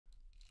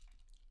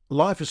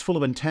Life is full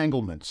of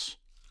entanglements,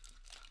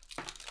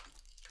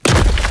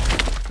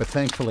 but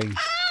thankfully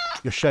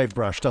your shave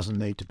brush doesn't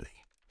need to be.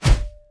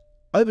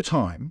 Over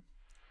time,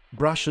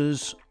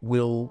 brushes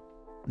will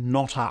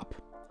knot up.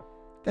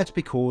 That's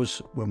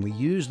because when we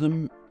use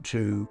them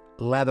to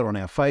lather on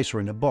our face or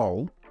in a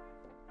bowl,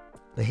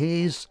 the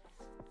hairs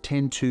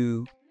tend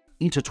to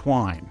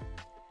intertwine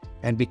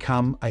and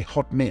become a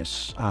hot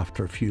mess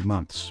after a few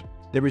months.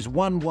 There is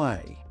one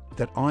way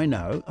that I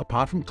know,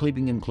 apart from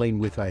keeping them clean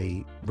with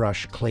a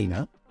brush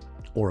cleaner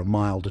or a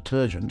mild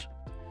detergent,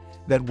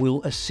 that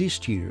will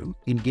assist you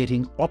in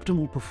getting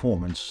optimal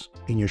performance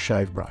in your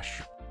shave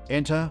brush.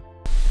 Enter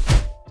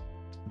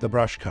the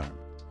brush comb.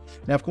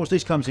 Now, of course,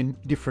 this comes in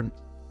different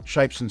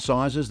shapes and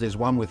sizes. There's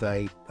one with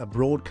a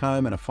broad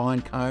comb and a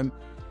fine comb.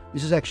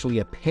 This is actually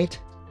a pet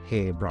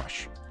hair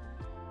brush.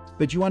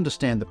 But you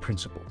understand the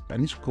principle.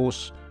 And this, of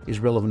course, is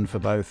relevant for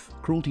both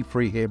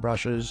cruelty-free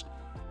hairbrushes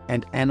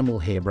and animal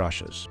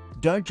hairbrushes.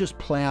 Don't just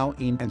plow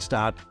in and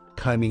start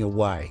combing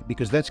away,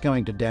 because that's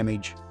going to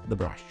damage the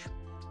brush.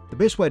 The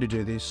best way to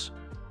do this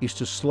is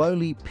to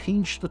slowly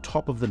pinch the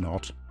top of the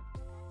knot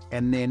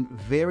and then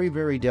very,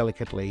 very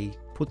delicately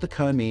put the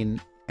comb in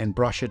and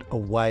brush it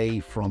away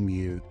from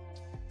you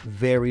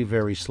very,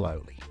 very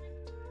slowly.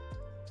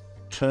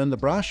 Turn the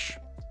brush,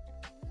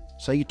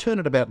 so you turn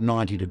it about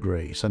 90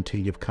 degrees until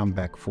you've come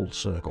back full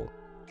circle.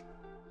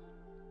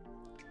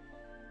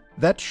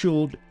 That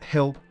should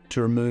help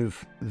to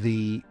remove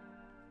the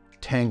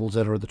tangles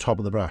that are at the top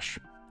of the brush.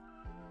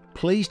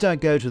 Please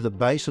don't go to the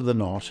base of the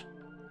knot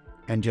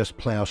and just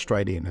plow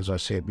straight in, as I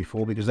said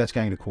before, because that's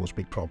going to cause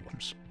big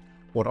problems.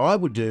 What I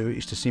would do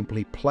is to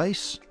simply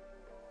place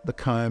the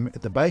comb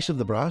at the base of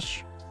the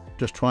brush,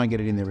 just try and get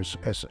it in there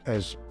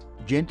as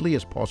gently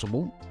as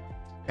possible,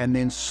 and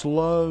then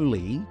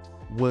slowly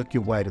work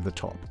your way to the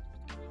top.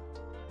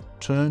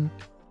 Turn,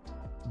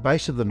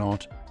 base of the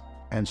knot,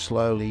 and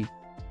slowly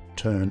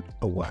turn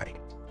away.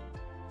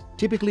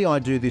 Typically I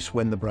do this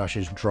when the brush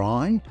is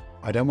dry.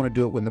 I don't want to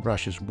do it when the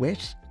brush is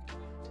wet,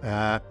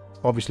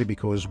 obviously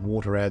because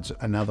water adds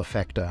another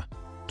factor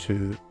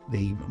to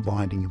the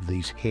binding of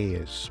these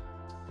hairs.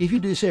 If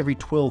you do this every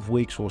 12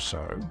 weeks or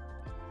so,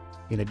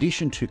 in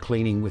addition to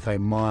cleaning with a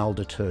mild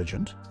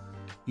detergent,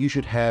 you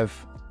should have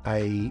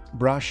a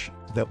brush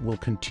that will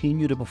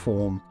continue to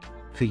perform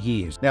for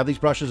years. Now, these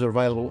brushes are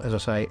available, as I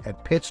say,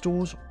 at pet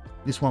stores.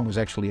 This one was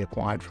actually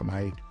acquired from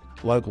a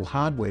local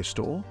hardware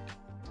store.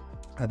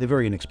 They're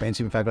very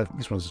inexpensive. In fact, I think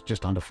this one's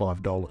just under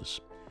 $5,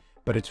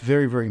 but it's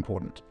very, very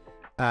important.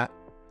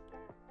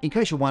 In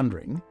case you're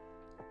wondering,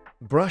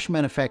 brush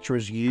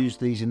manufacturers use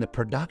these in the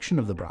production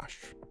of the brush,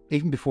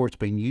 even before it's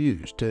been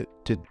used, to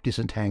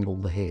disentangle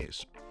the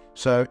hairs.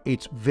 So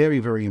it's very,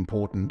 very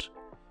important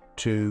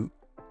to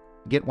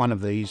get one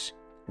of these,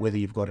 whether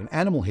you've got an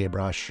animal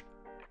hairbrush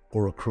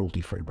or a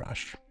cruelty-free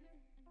brush.